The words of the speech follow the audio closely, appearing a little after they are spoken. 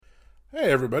Hey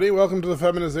everybody, welcome to the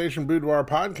Feminization Boudoir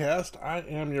podcast. I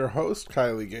am your host,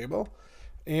 Kylie Gable,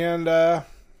 and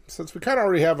since we kind of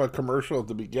already have a commercial at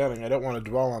the beginning, I don't want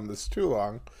to dwell on this too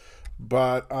long,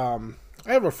 but I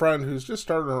have a friend who's just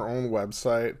started her own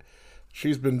website.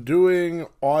 She's been doing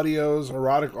audios,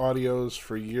 erotic audios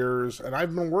for years, and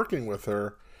I've been working with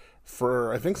her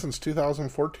for, I think, since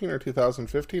 2014 or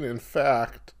 2015. In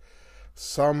fact,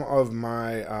 some of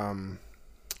my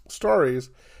stories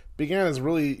began as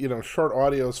really, short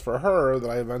audios for her that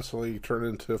I eventually turned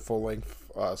into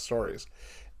full-length stories.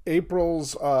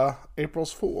 April's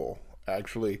Fool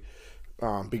actually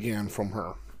began from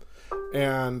her.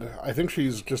 And I think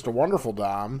she's just a wonderful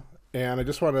dom. And I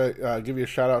just want to give you a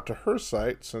shout out to her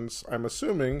site, since I'm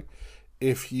assuming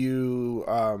if you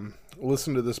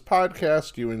listen to this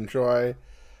podcast, you enjoy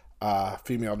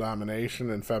female domination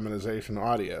and feminization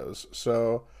audios.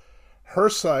 So her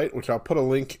site, which I'll put a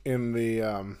link in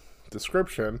the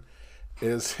description,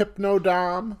 is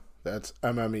hypnodom, that's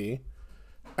MME,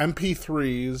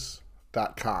 mp3s.com.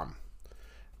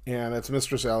 And it's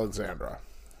Mistress Alexandra.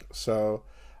 So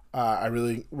I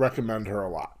really recommend her a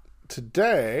lot.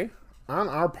 Today, on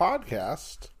our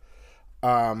podcast,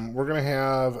 we're going to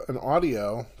have an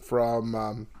audio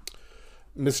from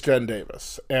Miss Jen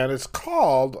Davis. And it's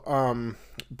called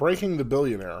Breaking the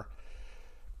Billionaire.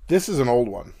 This is an old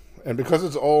one. And because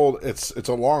it's old, it's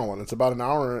a long one. It's about an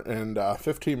hour and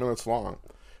 15 minutes long.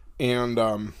 And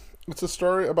it's a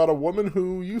story about a woman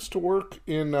who used to work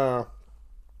in the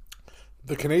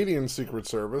Canadian Secret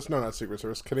Service. No, not Secret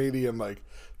Service. Canadian,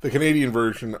 the Canadian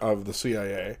version of the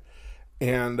CIA.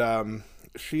 And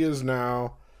she is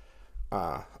now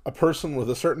a person with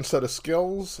a certain set of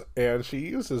skills. And she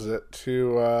uses it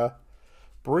to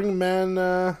bring men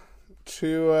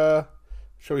to,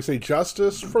 shall we say,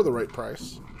 justice for the right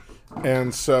price.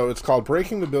 And so it's called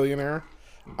Breaking the Billionaire,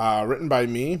 written by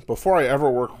me before I ever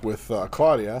worked with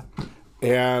Claudia,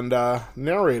 and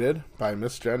narrated by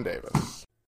Miss Jen Davis.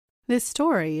 This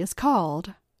story is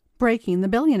called Breaking the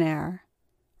Billionaire,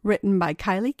 written by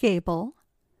Kylie Gable,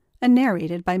 and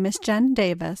narrated by Miss Jen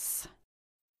Davis.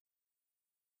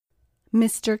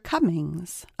 Mr.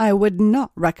 Cummings, I would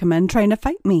not recommend trying to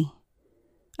fight me.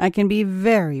 I can be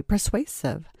very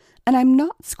persuasive, and I'm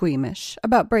not squeamish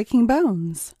about breaking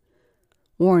bones,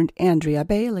 warned Andrea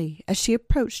Bailey as she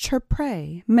approached her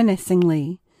prey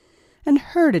menacingly and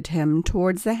herded him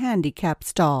towards the handicap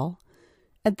stall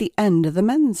at the end of the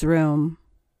men's room.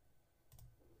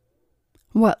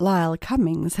 What Lyle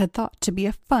Cummings had thought to be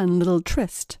a fun little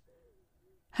tryst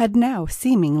had now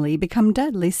seemingly become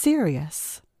deadly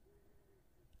serious.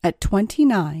 At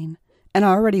 29, and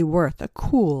already worth a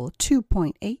cool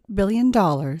 $2.8 billion,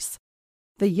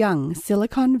 the young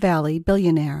Silicon Valley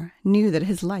billionaire knew that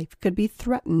his life could be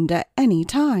threatened at any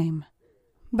time.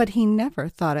 But he never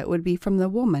thought it would be from the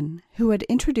woman who had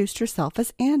introduced herself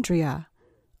as Andrea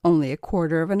only a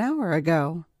quarter of an hour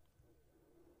ago.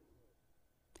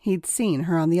 He'd seen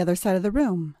her on the other side of the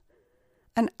room,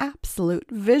 an absolute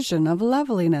vision of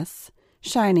loveliness,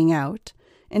 shining out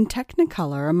in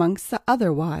technicolor amongst the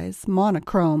otherwise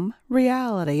monochrome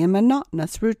reality and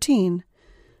monotonous routine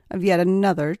of yet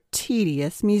another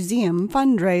tedious museum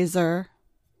fundraiser.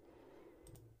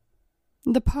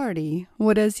 The party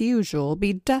would, as usual,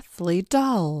 be deathly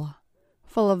dull,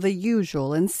 full of the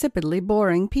usual insipidly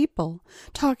boring people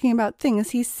talking about things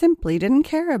he simply didn't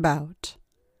care about.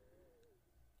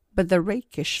 But the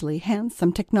rakishly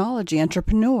handsome technology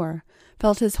entrepreneur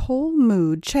felt his whole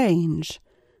mood change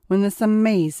when this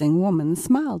amazing woman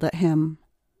smiled at him.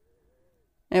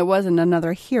 It wasn't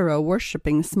another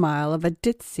hero-worshipping smile of a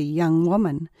ditzy young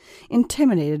woman,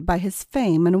 intimidated by his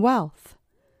fame and wealth,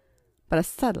 but a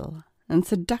subtle and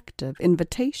seductive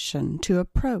invitation to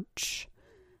approach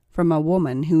from a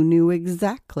woman who knew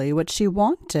exactly what she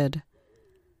wanted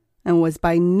and was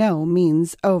by no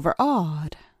means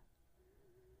overawed.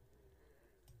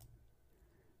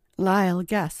 Lyle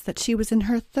guessed that she was in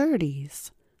her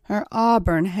 30s, her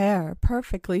auburn hair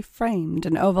perfectly framed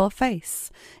an oval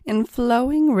face in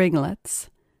flowing ringlets,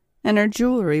 and her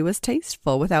jewelry was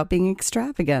tasteful without being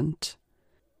extravagant.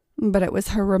 But it was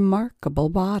her remarkable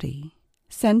body,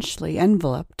 sensually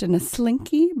enveloped in a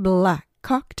slinky black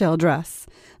cocktail dress,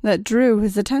 that drew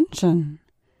his attention,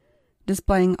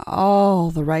 displaying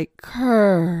all the right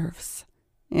curves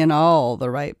in all the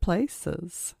right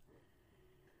places.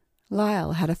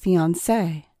 Lyle had a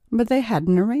fiancé, but they had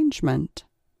an arrangement.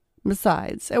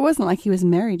 Besides, it wasn't like he was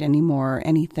married anymore or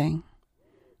anything.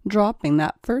 Dropping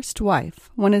that first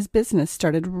wife when his business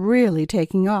started really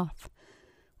taking off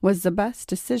was the best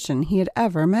decision he had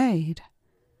ever made.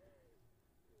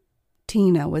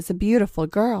 Tina was a beautiful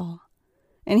girl,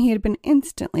 and he had been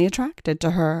instantly attracted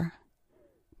to her.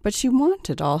 But she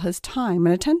wanted all his time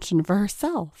and attention for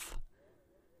herself.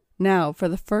 Now, for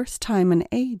the first time in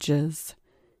ages,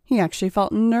 he actually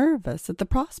felt nervous at the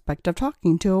prospect of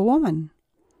talking to a woman.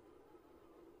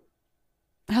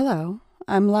 "Hello,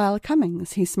 I'm Lyle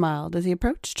Cummings," he smiled as he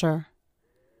approached her.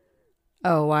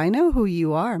 "Oh, I know who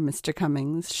you are, Mr.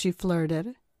 Cummings," she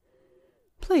flirted.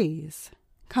 "Please,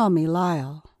 call me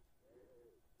Lyle."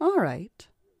 "All right,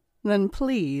 then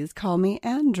please call me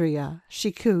Andrea,"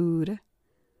 she cooed.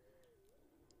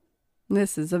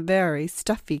 "This is a very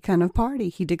stuffy kind of party,"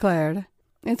 he declared.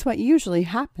 "It's what usually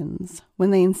happens when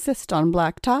they insist on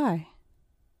black tie."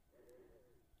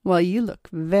 "Well, you look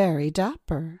very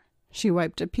dapper." She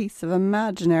wiped a piece of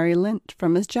imaginary lint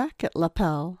from his jacket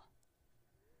lapel.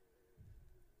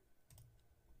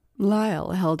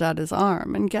 Lyle held out his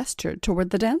arm and gestured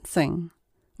toward the dancing.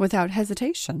 Without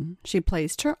hesitation, she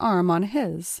placed her arm on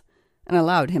his and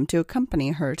allowed him to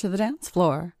accompany her to the dance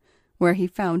floor, where he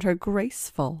found her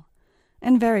graceful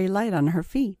and very light on her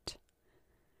feet.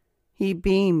 He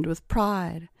beamed with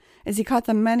pride as he caught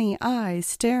the many eyes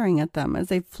staring at them as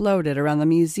they floated around the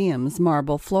museum's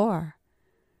marble floor.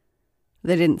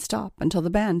 They didn't stop until the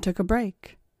band took a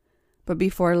break, but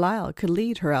before Lyle could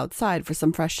lead her outside for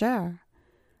some fresh air,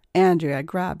 Andrea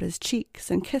grabbed his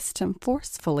cheeks and kissed him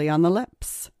forcefully on the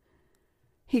lips.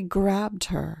 He grabbed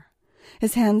her,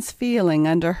 his hands feeling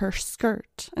under her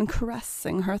skirt and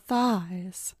caressing her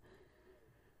thighs.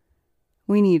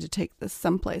 "We need to take this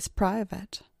someplace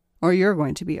private, or you're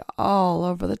going to be all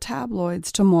over the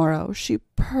tabloids tomorrow," she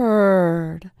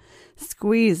purred,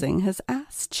 squeezing his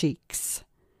ass cheeks.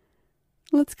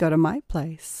 "Let's go to my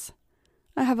place.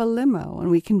 I have a limo and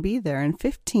we can be there in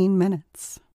 15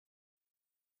 minutes.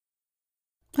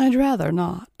 "I'd rather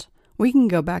not. We can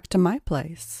go back to my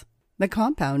place. The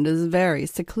compound is very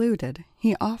secluded,"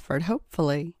 he offered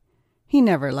hopefully. He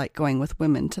never liked going with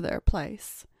women to their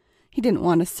place. He didn't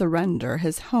want to surrender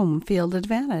his home field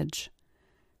advantage.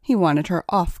 He wanted her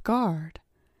off guard,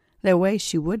 the way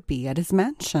she would be at his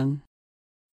mansion.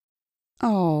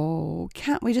 "Oh,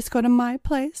 can't we just go to my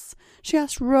place?" she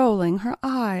asked, rolling her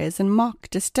eyes in mock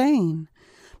disdain,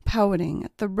 pouting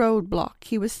at the roadblock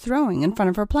he was throwing in front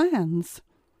of her plans.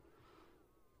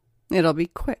 "It'll be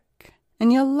quick,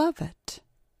 and you'll love it.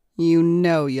 You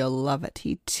know you'll love it,"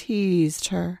 he teased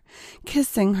her,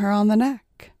 kissing her on the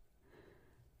neck.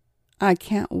 "I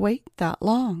can't wait that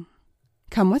long.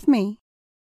 Come with me."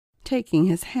 Taking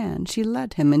his hand, she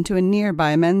led him into a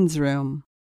nearby men's room.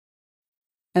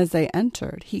 As they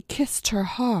entered, he kissed her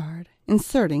hard,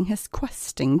 inserting his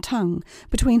questing tongue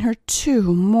between her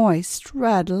two moist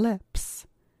red lips.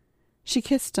 She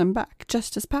kissed him back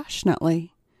just as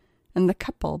passionately, and the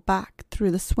couple backed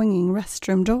through the swinging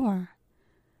restroom door.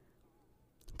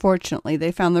 Fortunately,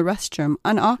 they found the restroom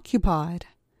unoccupied.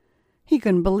 He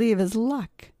couldn't believe his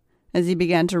luck as he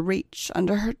began to reach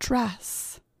under her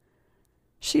dress.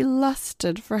 She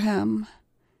lusted for him.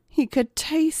 He could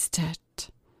taste it.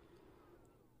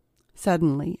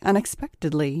 Suddenly,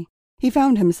 unexpectedly, he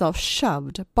found himself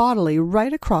shoved bodily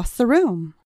right across the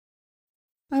room.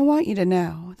 "I want you to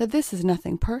know that this is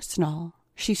nothing personal,"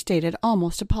 she stated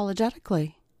almost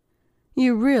apologetically.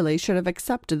 "You really should have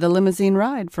accepted the limousine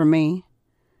ride from me."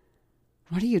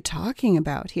 "What are you talking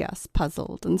about?" he asked,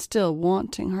 puzzled and still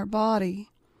wanting her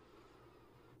body.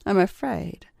 "I'm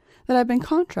afraid that I've been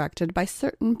contracted by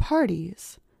certain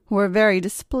parties who are very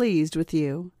displeased with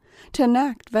you to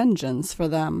enact vengeance for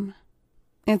them.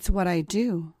 It's what I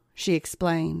do," she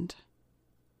explained.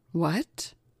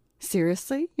 "What?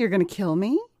 Seriously? You're going to kill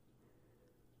me?"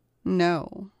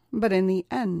 "No, but in the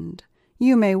end,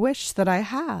 you may wish that I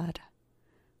had.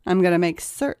 I'm going to make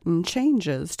certain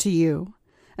changes to you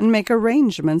and make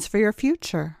arrangements for your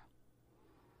future."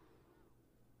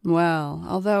 "Well,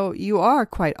 although you are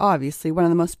quite obviously one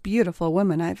of the most beautiful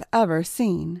women I've ever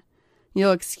seen,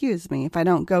 you'll excuse me if I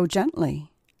don't go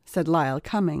gently," said Lyle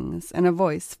Cummings in a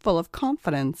voice full of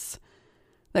confidence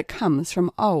that comes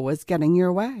from always getting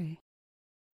your way.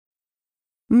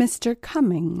 "Mr.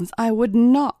 Cummings, I would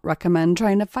not recommend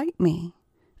trying to fight me.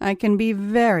 I can be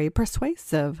very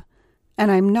persuasive,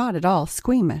 and I'm not at all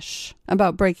squeamish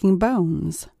about breaking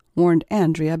bones," warned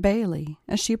Andrea Bailey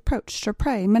as she approached her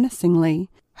prey menacingly,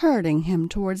 herding him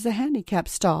towards the handicap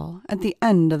stall at the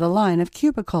end of the line of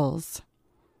cubicles.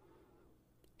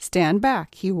 "Stand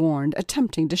back," he warned,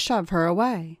 attempting to shove her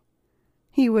away.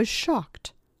 He was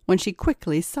shocked when she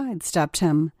quickly sidestepped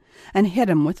him and hit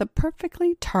him with a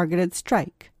perfectly targeted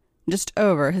strike just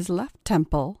over his left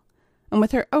temple and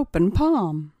with her open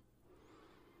palm.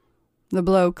 The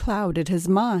blow clouded his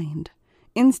mind,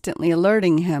 instantly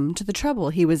alerting him to the trouble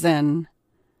he was in.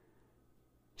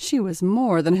 She was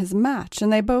more than his match,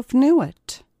 and they both knew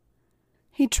it.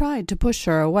 He tried to push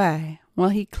her away while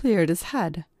he cleared his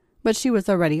head, but she was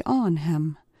already on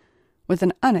him. With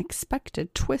an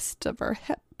unexpected twist of her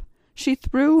hip, she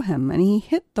threw him, and he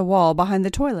hit the wall behind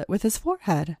the toilet with his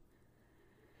forehead.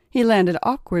 He landed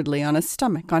awkwardly on his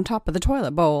stomach on top of the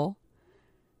toilet bowl.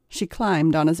 She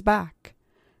climbed on his back,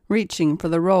 reaching for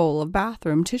the roll of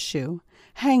bathroom tissue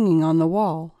hanging on the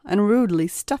wall and rudely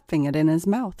stuffing it in his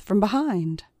mouth from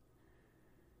behind.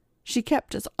 She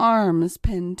kept his arms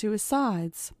pinned to his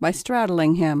sides by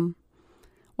straddling him,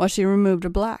 while she removed a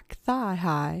black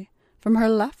thigh-high from her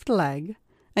left leg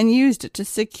and used it to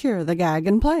secure the gag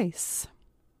in place.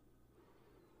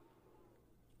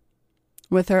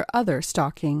 With her other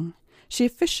stocking, she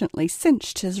efficiently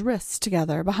cinched his wrists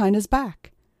together behind his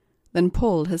back, then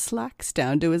pulled his slacks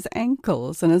down to his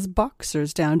ankles and his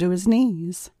boxers down to his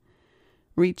knees.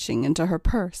 Reaching into her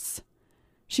purse,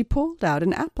 she pulled out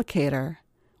an applicator,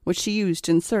 which she used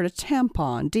to insert a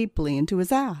tampon deeply into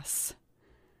his ass.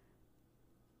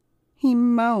 He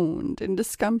moaned in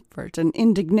discomfort and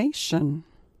indignation.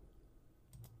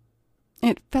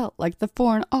 It felt like the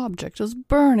foreign object was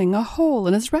burning a hole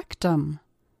in his rectum.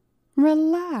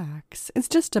 "Relax, it's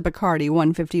just a Bacardi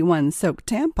 151 soaked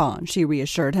tampon," she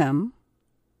reassured him.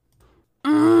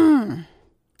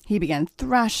 He began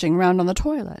thrashing round on the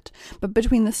toilet, but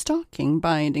between the stocking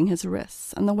binding his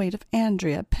wrists and the weight of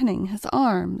Andrea pinning his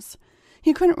arms,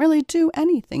 he couldn't really do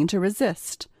anything to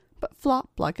resist, but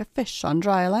flop like a fish on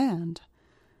dry land.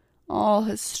 All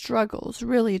his struggles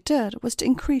really did was to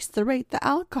increase the rate the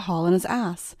alcohol in his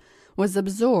ass was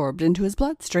absorbed into his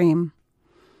bloodstream.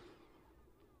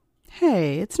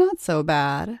 "Hey, it's not so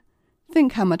bad.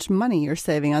 Think how much money you're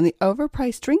saving on the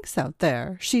overpriced drinks out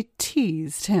there," she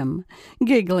teased him,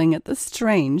 giggling at the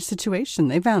strange situation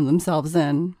they found themselves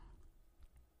in.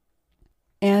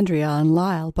 Andrea and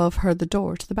Lyle both heard the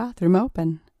door to the bathroom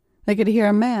open. They could hear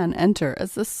a man enter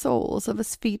as the soles of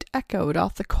his feet echoed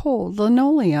off the cold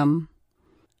linoleum.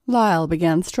 Lyle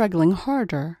began struggling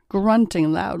harder,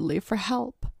 grunting loudly for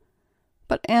help.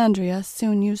 But Andrea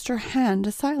soon used her hand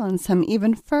to silence him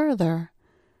even further,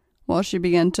 while she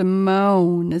began to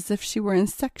moan as if she were in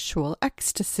sexual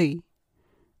ecstasy.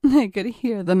 They could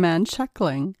hear the man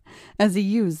chuckling as he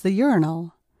used the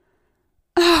urinal.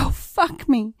 "Oh, fuck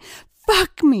me!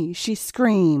 Fuck me!" she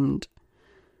screamed.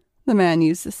 The man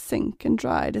used the sink and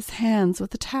dried his hands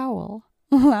with a towel,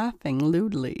 laughing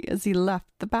lewdly as he left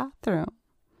the bathroom.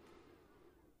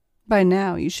 By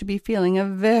now you should be feeling a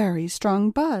very strong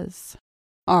buzz.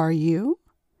 Are you?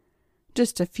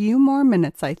 Just a few more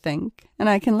minutes, I think, and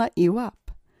I can let you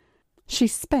up. She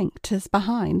spanked his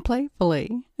behind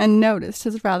playfully and noticed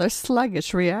his rather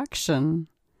sluggish reaction.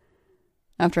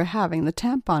 After having the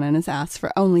tampon in his ass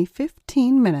for only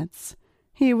 15 minutes,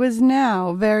 he was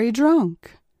now very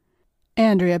drunk.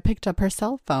 Andrea picked up her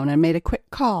cell phone and made a quick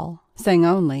call, saying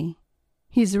only,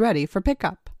 "He's ready for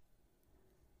pickup."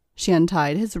 She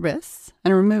untied his wrists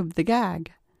and removed the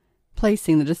gag,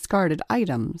 placing the discarded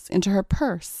items into her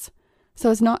purse so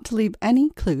as not to leave any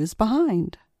clues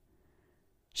behind.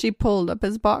 She pulled up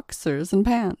his boxers and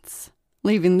pants,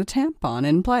 leaving the tampon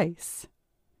in place.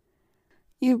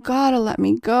 "You gotta let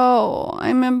me go.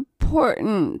 I'm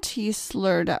important," he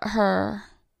slurred at her.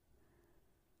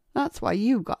 "That's why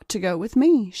you got to go with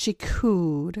me," she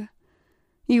cooed.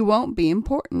 "You won't be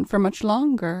important for much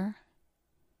longer.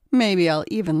 Maybe I'll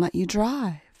even let you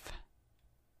drive."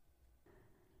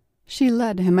 She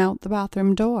led him out the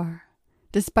bathroom door,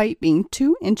 despite being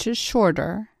 2 inches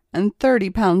shorter and 30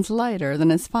 pounds lighter than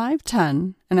his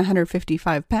 5'10" and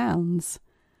 155 pounds.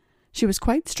 She was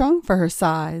quite strong for her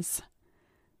size.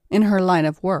 In her line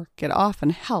of work, it often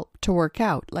helped to work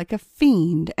out like a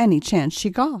fiend any chance she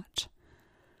got.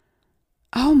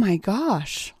 "Oh my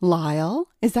gosh, Lyle,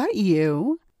 is that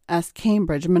you?" asked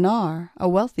Cambridge Manar, a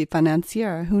wealthy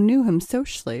financier who knew him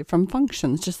socially from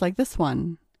functions just like this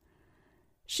one.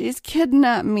 "She's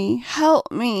kidnapped me. Help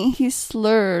me," he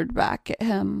slurred back at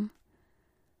him.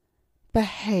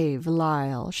 "Behave,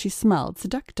 Lyle," she smiled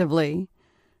seductively.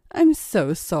 "I'm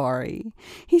so sorry.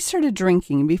 He started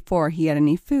drinking before he had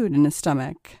any food in his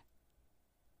stomach."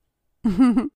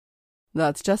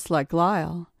 "That's just like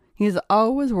Lyle. He's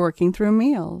always working through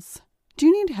meals. Do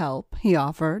you need help?" he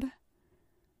offered.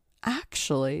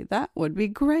 "Actually, that would be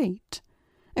great.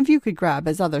 If you could grab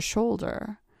his other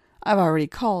shoulder. I've already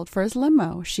called for his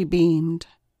limo," she beamed.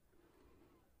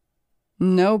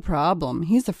 "No problem.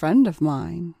 He's a friend of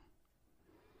mine."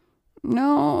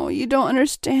 "No, you don't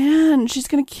understand. She's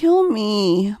going to kill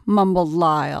me," mumbled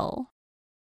Lyle.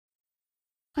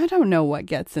 "I don't know what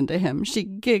gets into him," she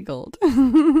giggled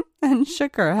and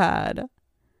shook her head.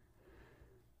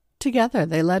 Together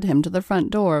they led him to the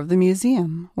front door of the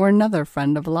museum, where another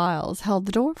friend of Lyle's held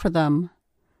the door for them.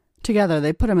 Together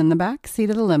they put him in the back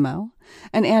seat of the limo,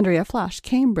 and Andrea flashed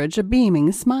Cambridge a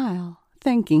beaming smile,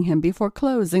 thanking him before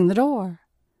closing the door.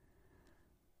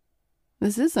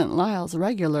 "This isn't Lyle's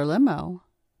regular limo.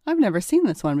 I've never seen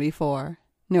this one before,"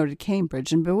 noted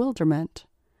Cambridge in bewilderment.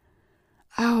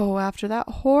 "Oh, after that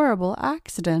horrible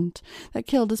accident that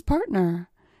killed his partner,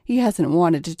 he hasn't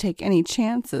wanted to take any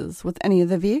chances with any of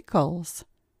the vehicles.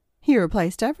 He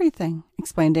replaced everything,"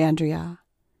 explained Andrea.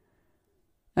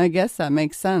 "I guess that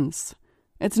makes sense.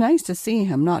 It's nice to see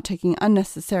him not taking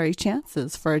unnecessary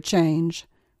chances for a change,"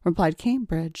 replied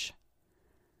Cambridge.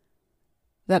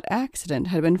 That accident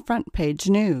had been front-page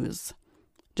news,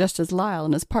 just as Lyle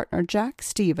and his partner Jack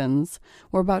Stevens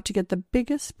were about to get the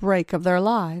biggest break of their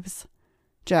lives.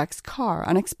 Jack's car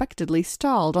unexpectedly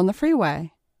stalled on the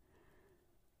freeway.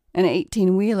 An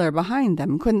 18-wheeler behind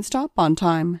them couldn't stop on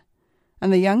time,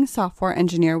 and the young software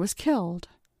engineer was killed.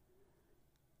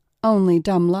 Only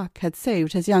dumb luck had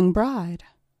saved his young bride.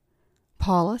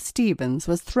 Paula Stevens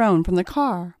was thrown from the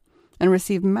car and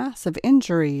received massive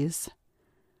injuries.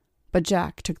 But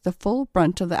Jack took the full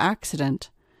brunt of the accident,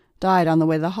 died on the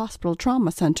way to the hospital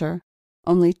trauma center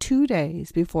only 2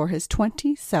 days before his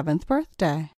 27th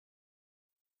birthday.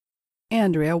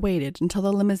 Andrea waited until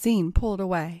the limousine pulled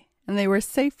away, and they were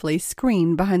safely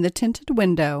screened behind the tinted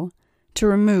window to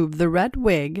remove the red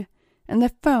wig and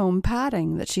the foam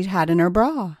padding that she'd had in her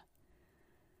bra.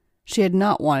 She had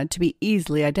not wanted to be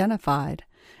easily identified,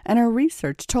 and her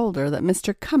research told her that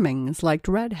Mr. Cummings liked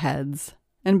redheads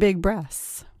and big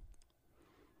breasts.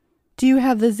 "Do you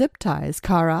have the zip ties,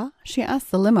 Kara?" she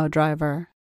asked the limo driver.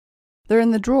 "They're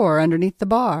in the drawer underneath the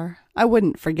bar. I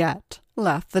wouldn't forget,"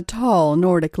 laughed the tall,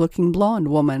 Nordic-looking blonde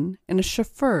woman in a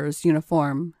chauffeur's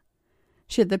uniform.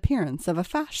 She had the appearance of a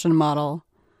fashion model,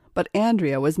 but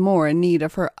Andrea was more in need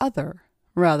of her other,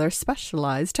 rather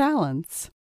specialized talents.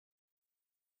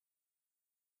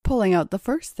 Pulling out the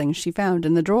first thing she found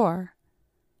in the drawer,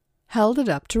 held it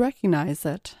up to recognize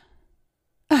it.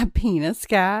 "A penis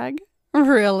gag?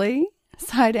 Really?"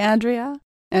 sighed Andrea,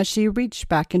 as she reached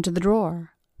back into the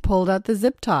drawer, pulled out the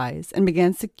zip ties, and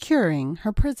began securing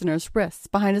her prisoner's wrists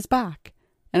behind his back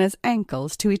and his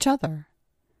ankles to each other.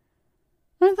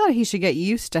 "I thought he should get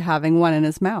used to having one in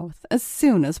his mouth as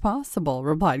soon as possible,"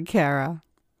 replied Kara.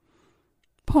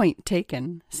 "Point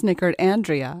taken," snickered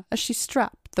Andrea as she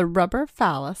strapped the rubber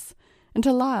phallus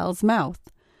into Lyle's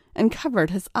mouth and covered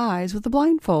his eyes with a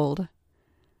blindfold.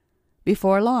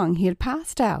 Before long he had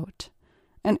passed out,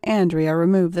 and Andrea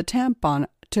removed the tampon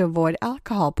to avoid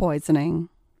alcohol poisoning.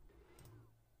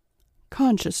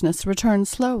 Consciousness returned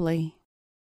slowly.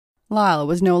 Lyle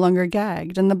was no longer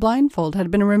gagged, and the blindfold had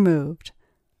been removed,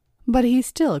 but he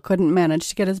still couldn't manage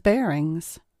to get his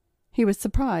bearings. He was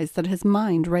surprised that his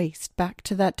mind raced back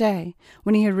to that day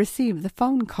when he had received the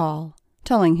phone call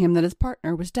telling him that his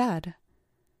partner was dead.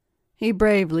 He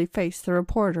bravely faced the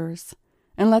reporters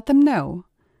and let them know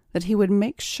that he would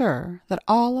make sure that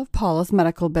all of Paula's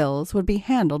medical bills would be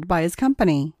handled by his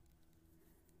company.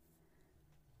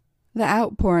 The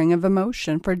outpouring of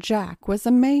emotion for Jack was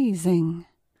amazing.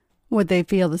 Would they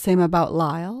feel the same about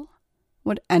Lyle?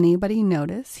 Would anybody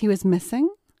notice he was missing?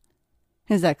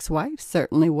 His ex-wife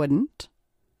certainly wouldn't.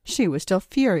 She was still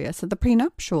furious at the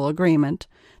prenuptial agreement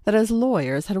that his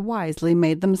lawyers had wisely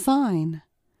made them sign.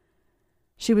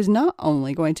 She was not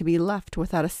only going to be left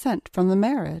without a cent from the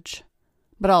marriage,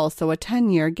 but also a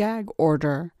 10-year gag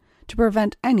order to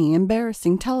prevent any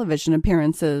embarrassing television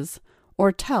appearances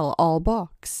or tell-all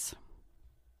books.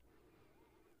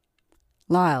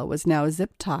 Lyle was now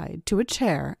zip-tied to a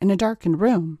chair in a darkened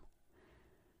room.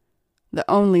 The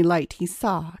only light he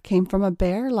saw came from a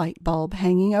bare light bulb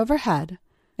hanging overhead,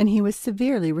 and he was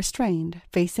severely restrained,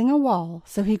 facing a wall,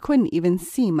 so he couldn't even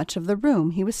see much of the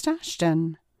room he was stashed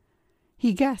in.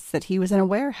 He guessed that he was in a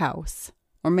warehouse,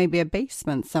 or maybe a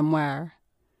basement somewhere.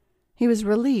 He was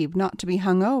relieved not to be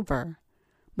hung over,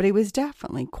 but he was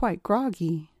definitely quite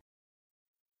groggy.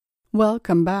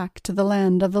 "Welcome back to the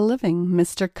land of the living,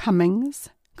 Mr. Cummings,"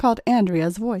 called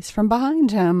Andrea's voice from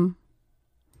behind him.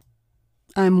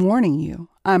 "I'm warning you,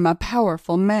 I'm a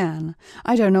powerful man.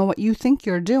 I don't know what you think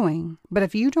you're doing, but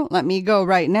if you don't let me go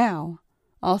right now,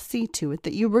 I'll see to it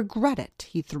that you regret it,"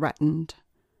 he threatened.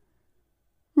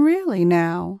 "Really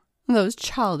now? Those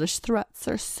childish threats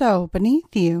are so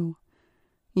beneath you.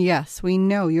 Yes, we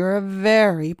know you're a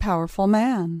very powerful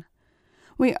man.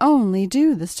 We only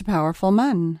do this to powerful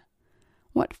men.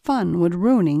 What fun would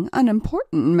ruining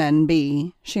unimportant men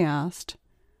be?" she asked.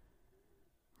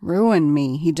 "Ruin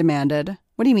me?" he demanded.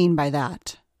 "What do you mean by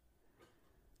that?"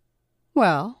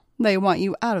 "Well, They want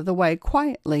you out of the way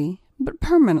quietly, but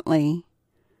permanently.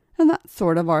 And that's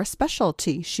sort of our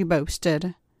specialty," she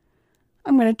boasted.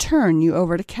 "I'm going to turn you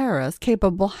over to Kara's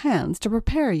capable hands to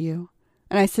prepare you,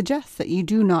 and I suggest that you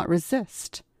do not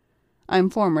resist. I'm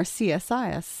former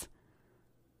CSIS,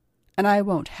 and I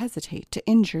won't hesitate to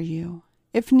injure you,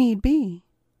 if need be."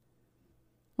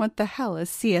 "What the hell is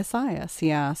CSIS?"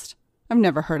 he asked. "I've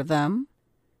never heard of them."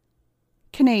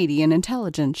 "Canadian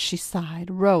intelligence," she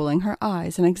sighed, rolling her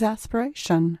eyes in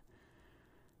exasperation.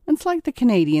 "It's like the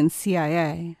Canadian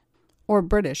CIA, or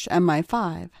British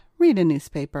MI5. Read a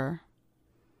newspaper."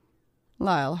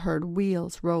 Lyle heard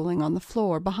wheels rolling on the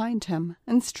floor behind him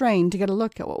and strained to get a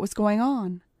look at what was going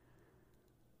on.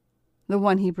 The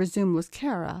one he presumed was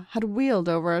Kara had wheeled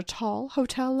over a tall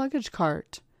hotel luggage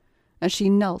cart. As she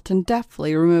knelt and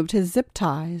deftly removed his zip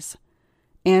ties,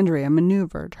 Andrea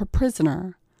maneuvered her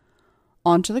prisoner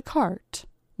onto the cart,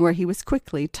 where he was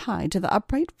quickly tied to the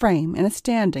upright frame in a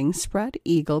standing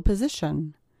spread-eagle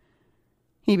position.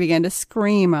 He began to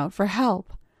scream out for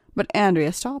help, but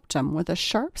Andrea stopped him with a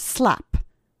sharp slap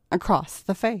across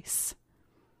the face.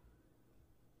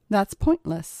 "That's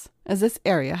pointless, as this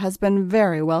area has been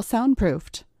very well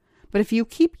soundproofed. But if you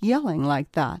keep yelling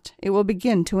like that, it will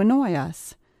begin to annoy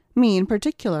us, me in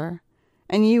particular,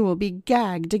 and you will be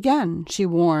gagged again," she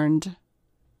warned.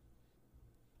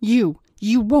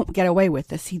 You won't get away with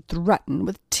this," he threatened,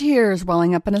 with tears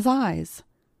welling up in his eyes.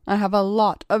 "I have a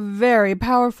lot of very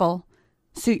powerful—"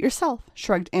 "Suit yourself,"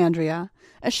 shrugged Andrea,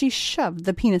 as she shoved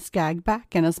the penis gag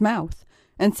back in his mouth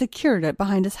and secured it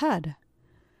behind his head.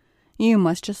 "You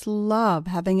must just love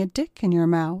having a dick in your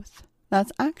mouth.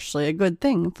 That's actually a good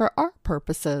thing for our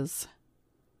purposes."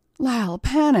 Lyle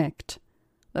panicked.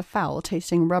 The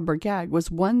foul-tasting rubber gag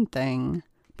was one thing,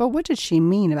 but what did she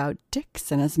mean about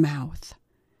dicks in his mouth?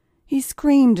 He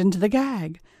screamed into the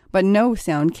gag, but no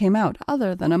sound came out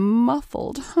other than a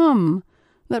muffled hum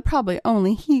that probably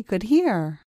only he could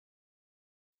hear.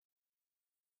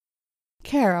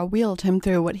 Kara wheeled him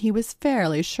through what he was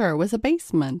fairly sure was a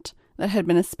basement that had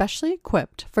been especially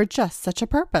equipped for just such a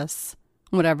purpose,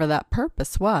 whatever that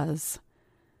purpose was.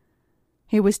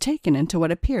 He was taken into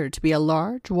what appeared to be a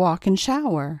large walk-in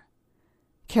shower.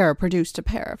 Kara produced a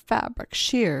pair of fabric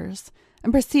shears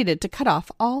and proceeded to cut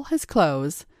off all his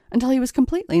clothes until he was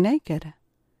completely naked.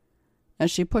 As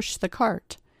she pushed the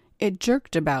cart, it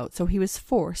jerked about, so he was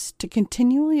forced to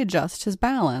continually adjust his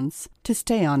balance to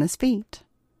stay on his feet.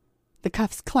 The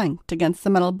cuffs clanked against the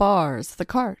metal bars of the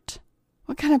cart.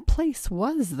 What kind of place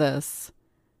was this?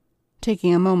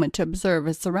 Taking a moment to observe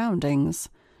his surroundings,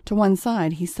 to one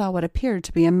side he saw what appeared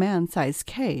to be a man-sized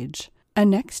cage, and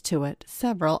next to it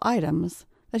several items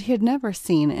that he had never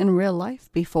seen in real life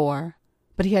before,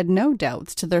 but he had no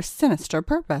doubts to their sinister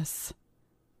purpose.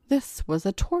 This was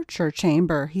a torture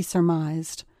chamber, he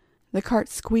surmised. The cart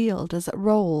squealed as it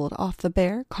rolled off the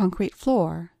bare concrete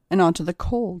floor and onto the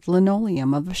cold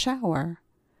linoleum of the shower.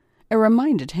 It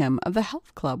reminded him of the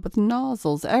health club with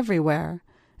nozzles everywhere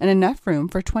and enough room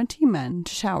for 20 men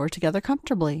to shower together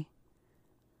comfortably.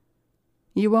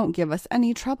 "You won't give us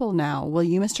any trouble now, will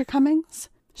you, Mr. Cummings?"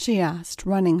 she asked,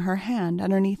 running her hand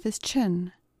underneath his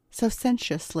chin, so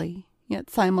sensuously, yet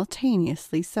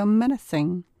simultaneously so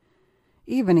menacing.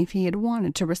 Even if he had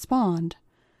wanted to respond,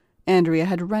 Andrea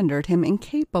had rendered him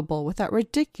incapable with that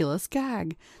ridiculous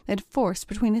gag they had forced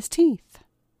between his teeth.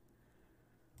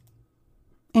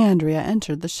 Andrea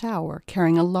entered the shower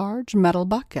carrying a large metal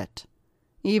bucket.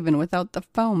 Even without the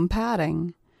foam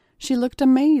padding, she looked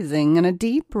amazing in a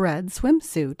deep red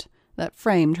swimsuit that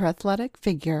framed her athletic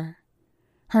figure.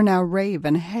 Her now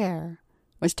raven hair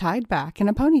was tied back in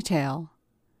a ponytail.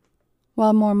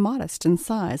 While more modest in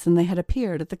size than they had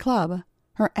appeared at the club,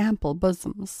 her ample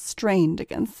bosoms strained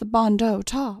against the bandeau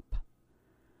top.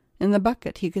 In the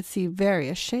bucket he could see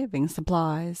various shaving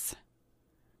supplies.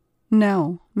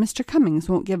 "No, Mr. Cummings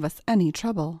won't give us any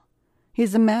trouble.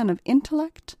 He's a man of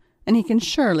intellect, and he can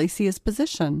surely see his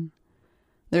position.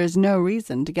 There is no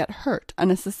reason to get hurt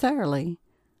unnecessarily,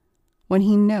 when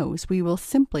he knows we will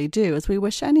simply do as we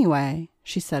wish anyway,"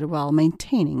 she said while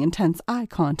maintaining intense eye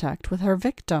contact with her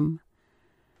victim.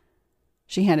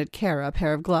 She handed Kara a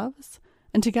pair of gloves,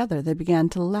 and together they began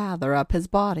to lather up his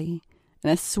body in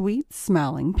a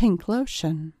sweet-smelling pink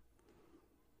lotion.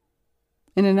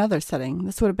 In another setting,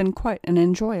 this would have been quite an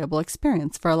enjoyable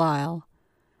experience for Lyle,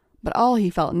 but all he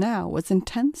felt now was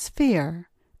intense fear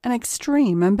and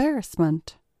extreme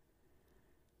embarrassment.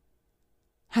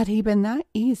 Had he been that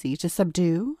easy to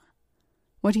subdue?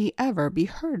 Would he ever be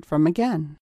heard from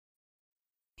again?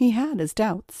 He had his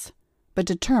doubts, but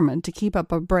determined to keep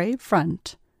up a brave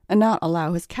front and not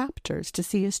allow his captors to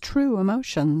see his true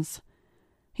emotions.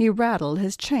 He rattled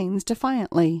his chains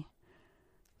defiantly.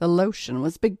 The lotion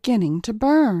was beginning to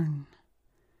burn.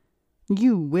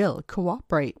 "You will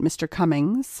cooperate, Mr.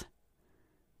 Cummings.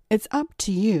 It's up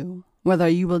to you whether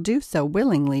you will do so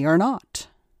willingly or not,"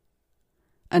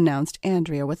 announced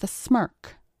Andrea with a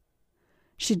smirk.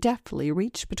 She deftly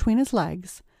reached between his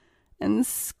legs and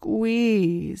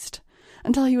squeezed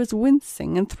until he was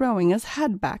wincing and throwing his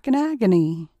head back in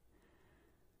agony.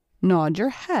 "Nod your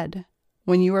head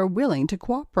when you are willing to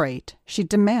cooperate," she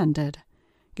demanded,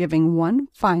 giving one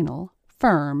final,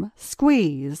 firm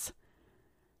squeeze.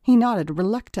 He nodded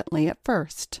reluctantly at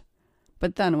first,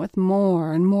 but then with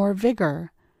more and more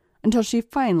vigor, until she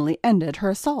finally ended her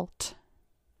assault.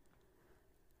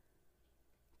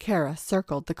 Kara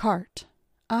circled the cart,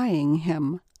 eyeing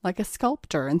him like a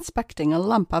sculptor inspecting a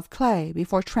lump of clay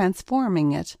before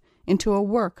transforming it into a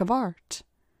work of art.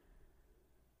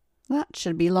 "That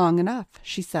should be long enough,"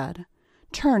 she said,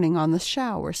 turning on the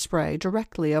shower spray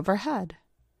directly overhead.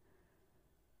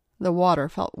 The water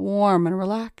felt warm and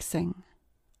relaxing,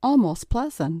 almost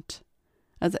pleasant.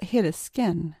 As it hit his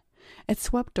skin, it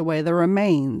swept away the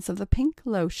remains of the pink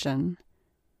lotion,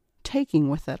 taking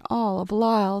with it all of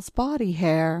Lyle's body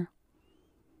hair.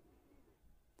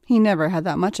 He never had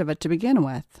that much of it to begin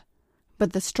with,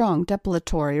 but the strong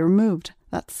depilatory removed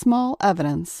that small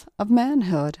evidence of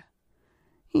manhood.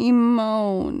 He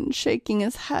moaned, shaking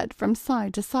his head from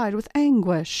side to side with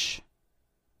anguish.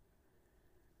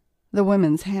 The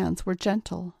women's hands were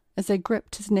gentle as they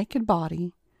gripped his naked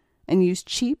body and used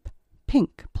cheap,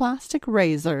 pink plastic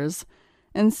razors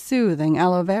and soothing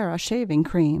aloe vera shaving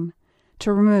cream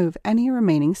to remove any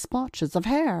remaining splotches of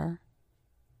hair.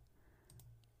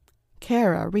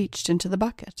 Kara reached into the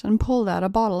bucket and pulled out a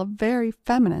bottle of very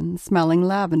feminine-smelling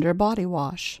lavender body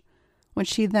wash, which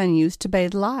she then used to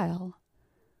bathe Lyle.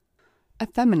 A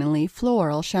femininely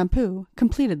floral shampoo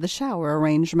completed the shower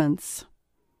arrangements.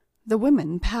 The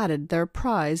women patted their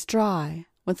prize dry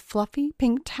with fluffy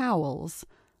pink towels,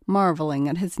 marveling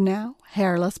at his now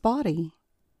hairless body.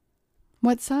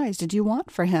 "What size did you want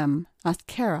for him?" asked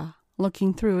Kara,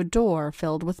 looking through a door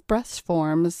filled with breast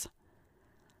forms.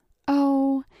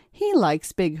 "Oh, he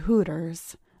likes big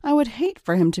hooters. I would hate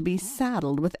for him to be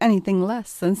saddled with anything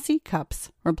less than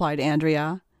C-cups," replied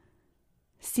Andrea.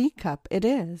 "C-cup it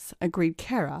is," agreed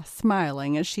Kara,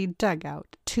 smiling as she dug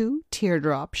out 2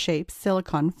 teardrop-shaped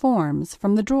silicone forms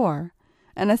from the drawer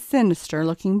and a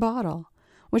sinister-looking bottle,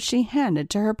 which she handed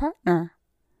to her partner.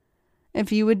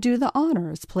 "If you would do the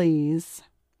honors, please."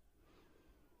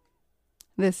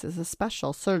 "This is a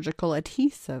special surgical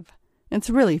adhesive. It's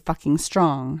really fucking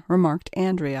strong," remarked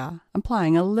Andrea,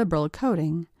 applying a liberal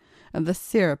coating of the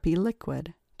syrupy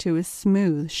liquid to his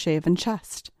smooth-shaven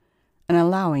chest and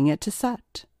allowing it to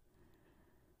set.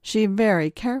 She very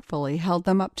carefully held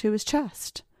them up to his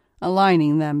chest,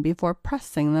 aligning them before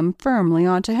pressing them firmly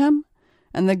onto him,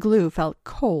 and the glue felt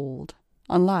cold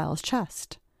on Lyle's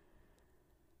chest.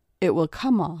 "It will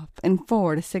come off in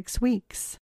 4 to 6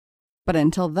 weeks, but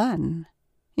until then,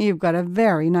 you've got a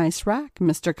very nice rack,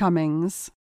 Mr.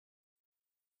 Cummings."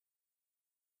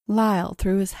 Lyle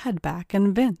threw his head back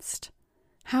and winced.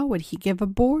 How would he give a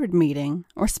board meeting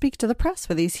or speak to the press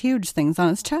with these huge things on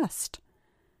his chest?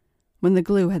 When the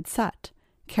glue had set,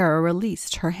 Kara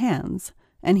released her hands,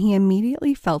 and he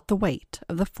immediately felt the weight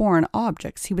of the foreign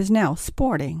objects he was now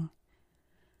sporting.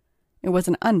 It was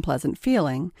an unpleasant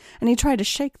feeling, and he tried to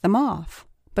shake them off,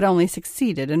 but only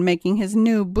succeeded in making his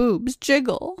new boobs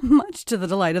jiggle, much to the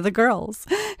delight of the girls,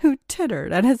 who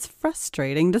tittered at his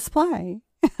frustrating display.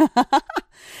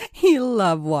 He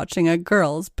loved watching a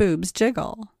girl's boobs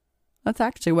jiggle. That's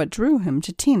actually what drew him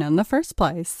to Tina in the first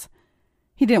place.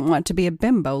 He didn't want to be a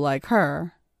bimbo like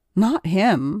her. Not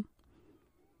him.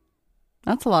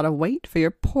 "That's a lot of weight for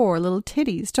your poor little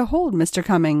titties to hold, Mr.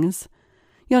 Cummings.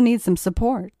 You'll need some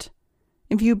support.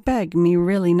 If you beg me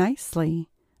really nicely,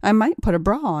 I might put a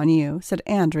bra on you," said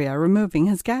Andrea, removing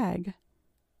his gag.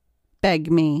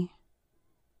 "Beg me."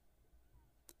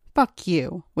 "Fuck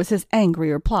you," was his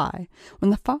angry reply when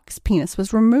the fox penis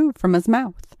was removed from his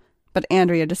mouth, but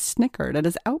Andrea just snickered at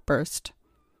his outburst.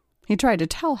 He tried to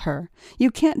tell her,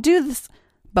 "You can't do this,"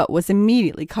 but was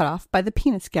immediately cut off by the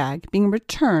penis gag being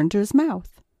returned to his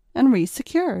mouth and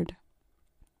re-secured.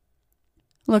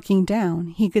 Looking down,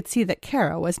 he could see that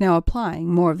Kara was now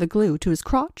applying more of the glue to his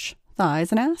crotch,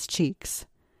 thighs, and ass cheeks.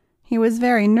 He was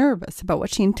very nervous about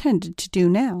what she intended to do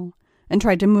now, and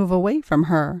tried to move away from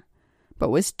her, but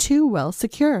was too well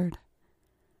secured.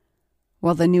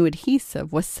 While the new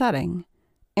adhesive was setting,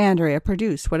 Andrea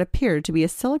produced what appeared to be a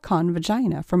silicone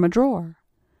vagina from a drawer.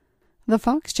 The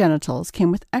fox genitals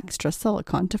came with extra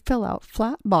silicone to fill out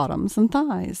flat bottoms and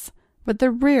thighs, but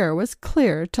the rear was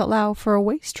cleared to allow for a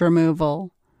waste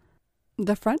removal.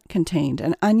 The front contained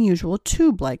an unusual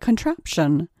tube-like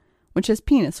contraption, which his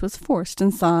penis was forced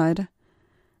inside.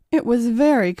 It was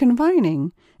very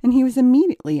confining, and he was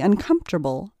immediately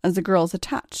uncomfortable as the girls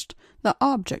attached the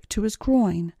object to his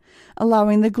groin,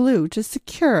 allowing the glue to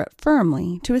secure it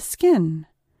firmly to his skin.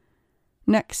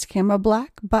 Next came a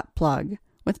black butt plug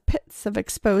with pits of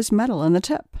exposed metal in the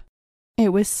tip. It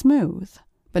was smooth,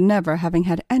 but never having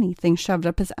had anything shoved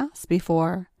up his ass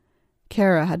before,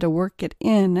 Kara had to work it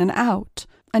in and out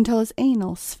until his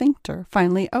anal sphincter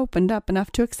finally opened up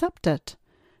enough to accept it,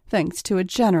 thanks to a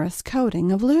generous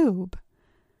coating of lube.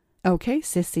 Okay,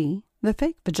 sissy, the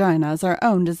fake vagina is our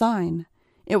own design.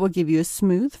 It will give you a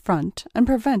smooth front and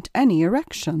prevent any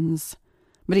erections.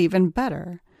 But even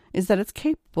better is that it's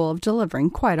capable of delivering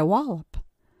quite a wallop.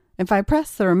 If I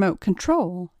press the remote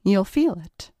control, you'll feel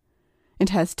it. It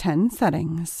has 10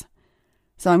 settings.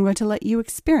 So I'm going to let you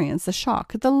experience the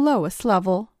shock at the lowest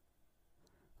level.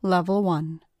 Level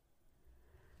 1.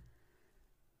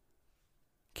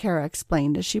 Kara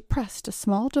explained as she pressed a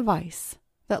small device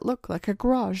that looked like a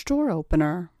garage door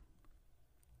opener.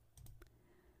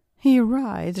 He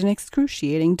writhed in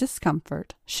excruciating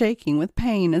discomfort, shaking with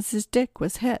pain as his dick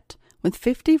was hit with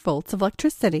 50 volts of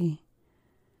electricity.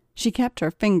 She kept her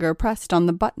finger pressed on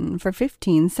the button for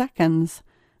 15 seconds,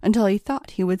 until he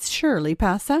thought he would surely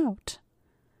pass out.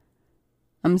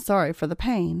 I'm sorry for the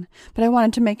pain, but I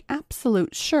wanted to make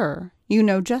absolute sure you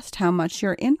know just how much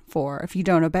you're in for if you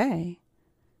don't obey.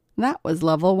 That was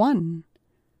level 1.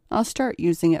 I'll start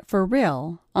using it for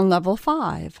real on level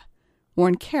 5,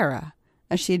 warned Kara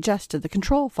as she adjusted the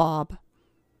control fob.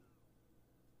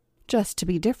 Just to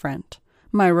be different,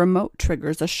 my remote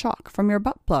triggers a shock from your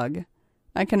butt plug.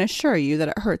 I can assure you that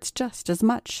it hurts just as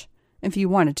much if you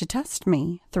wanted to test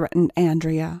me, threatened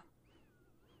Andrea.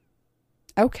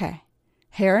 Okay,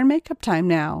 hair and makeup time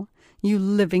now, you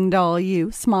living doll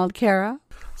you, smiled Kara.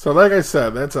 So like I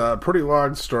said, that's a pretty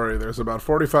long story. There's about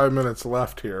 45 minutes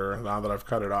left here now that I've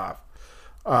cut it off.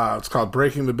 It's called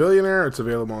Breaking the Billionaire. It's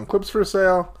available on Clips for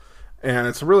Sale. And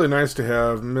it's really nice to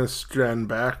have Miss Jen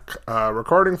back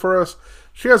recording for us.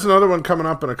 She has another one coming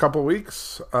up in a couple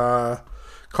weeks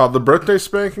called The Birthday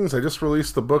Spankings. I just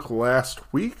released the book last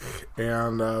week,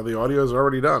 and the audio is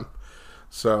already done.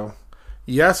 So,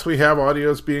 yes, we have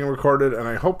audios being recorded, and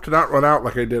I hope to not run out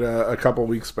like I did a couple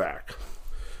weeks back.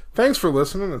 Thanks for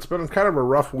listening. It's been kind of a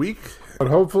rough week, but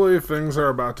hopefully things are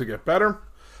about to get better.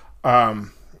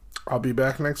 I'll be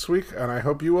back next week, and I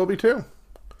hope you will be too.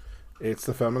 It's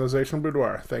the Feminization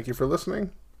Boudoir. Thank you for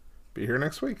listening. Be here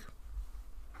next week.